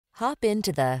Hop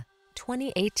into the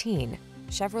 2018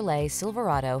 Chevrolet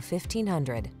Silverado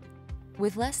 1500.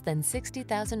 With less than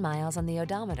 60,000 miles on the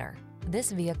odometer,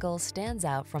 this vehicle stands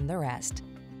out from the rest.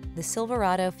 The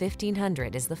Silverado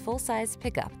 1500 is the full-size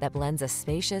pickup that blends a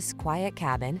spacious, quiet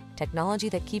cabin, technology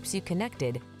that keeps you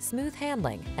connected, smooth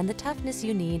handling, and the toughness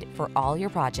you need for all your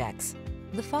projects.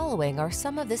 The following are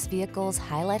some of this vehicle's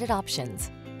highlighted options: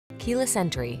 keyless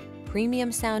entry,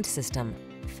 premium sound system,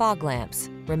 fog lamps,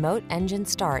 remote engine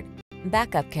start,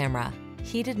 backup camera,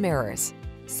 heated mirrors,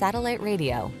 satellite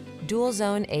radio, dual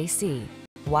zone AC,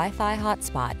 Wi-Fi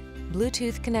hotspot,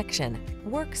 Bluetooth connection.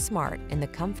 Work smart in the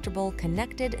comfortable,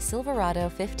 connected Silverado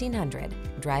 1500.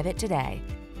 Drive it today.